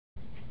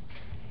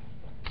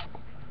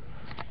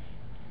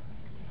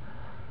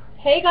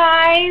Hey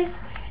guys,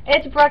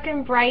 it's Brooke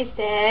and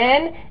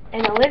Bryson,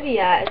 and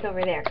Olivia is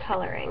over there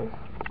coloring.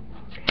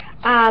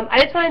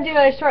 I just want to do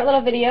a short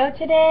little video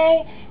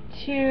today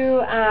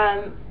to,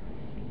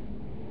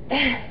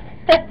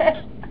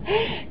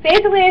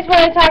 basically I just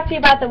want to talk to you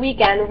about the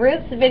weekend.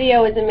 Ruth's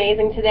video was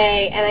amazing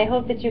today, and I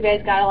hope that you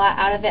guys got a lot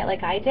out of it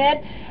like I did.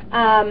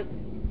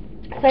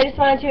 So I just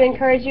wanted to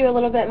encourage you a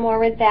little bit more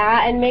with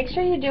that, and make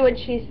sure you do what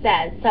she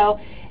says. So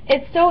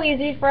it's so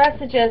easy for us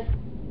to just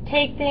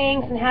take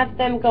things and have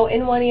them go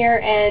in one ear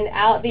and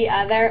out the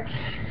other.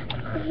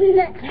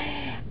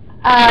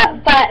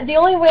 But the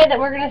only way that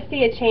we're going to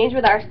see a change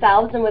with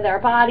ourselves and with our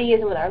bodies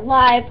and with our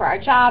life or our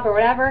job or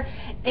whatever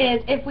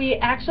is if we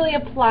actually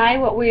apply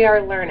what we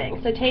are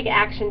learning. So take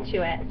action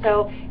to it.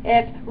 So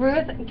if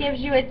Ruth gives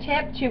you a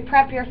tip to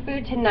prep your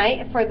food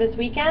tonight for this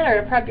weekend,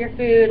 or to prep your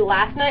food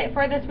last night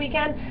for this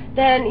weekend,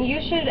 then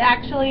you should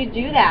actually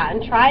do that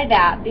and try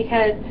that,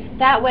 because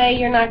that way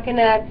you're not going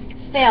to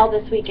fail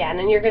this weekend,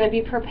 and you're going to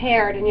be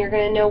prepared, and you're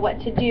going to know what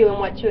to do and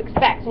what to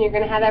expect, and you're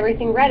going to have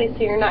everything ready,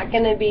 so you're not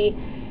going to be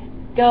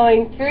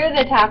going through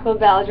the Taco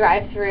Bell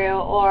drive-thru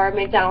or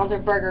McDonald's or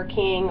Burger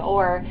King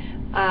or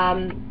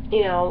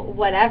you know,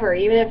 whatever.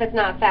 Even if it's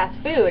not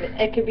fast food,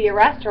 it could be a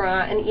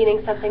restaurant and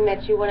eating something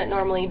that you wouldn't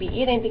normally be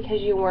eating because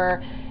you were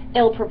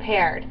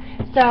ill-prepared.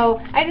 So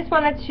I just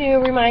wanted to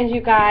remind you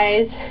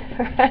guys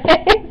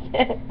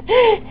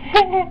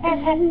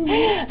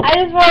I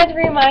just wanted to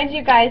remind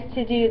you guys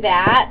to do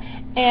that.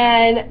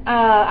 And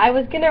I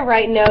was going to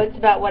write notes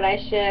about what I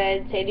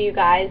should say to you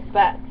guys,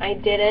 but I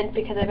didn't,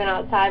 because I've been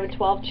outside with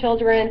 12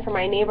 children from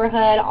my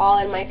neighborhood, all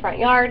in my front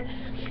yard.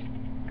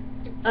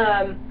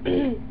 Are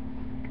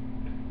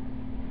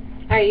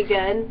you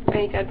good? Are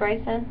you good,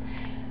 Bryson?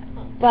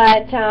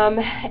 But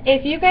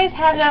if you guys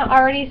have not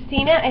already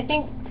seen it, I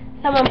think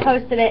someone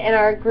posted it in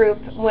our group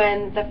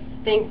when the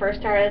thing first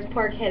started. This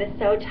poor kid is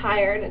so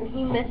tired, and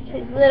he missed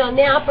his little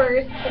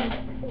nappers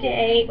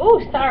today.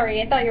 Oh,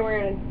 sorry, I thought you were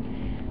wearing a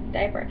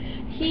diaper.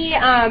 He,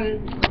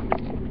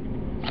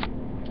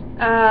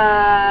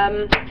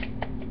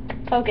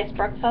 focus,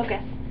 Brooke,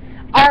 focus.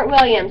 Art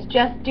Williams,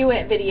 Just Do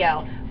It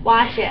video.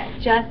 Watch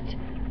it. Just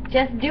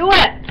do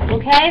it,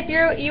 okay?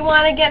 If you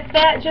want to get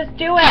fit, just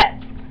do it.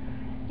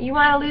 You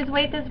want to lose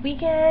weight this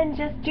weekend,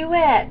 just do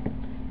it.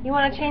 You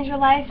want to change your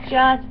life,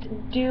 just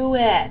do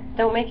it.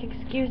 Don't make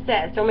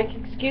excuses. Don't make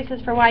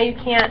excuses for why you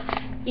can't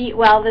eat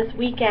well this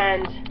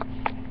weekend.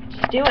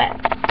 Just do it.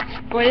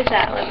 What is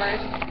that,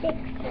 Livers?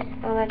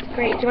 Oh, that's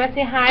great. Do you want to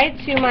say hi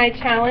to my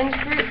challenge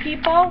group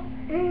people?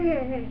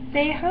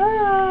 Say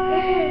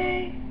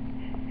hi.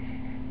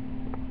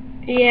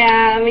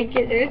 Yeah, my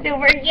kids are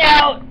super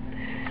cute.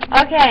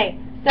 Okay,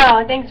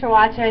 so thanks for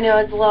watching. I know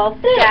it's a little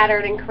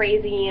scattered and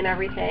crazy and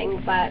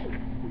everything, but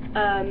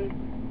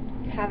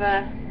have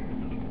a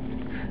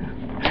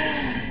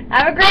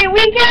great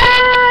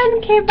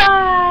weekend. Okay,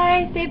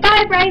 bye. Say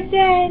bye,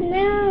 Bryson.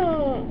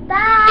 No.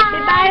 Bye. Say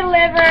bye,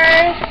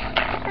 Livers.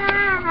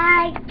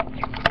 Bye.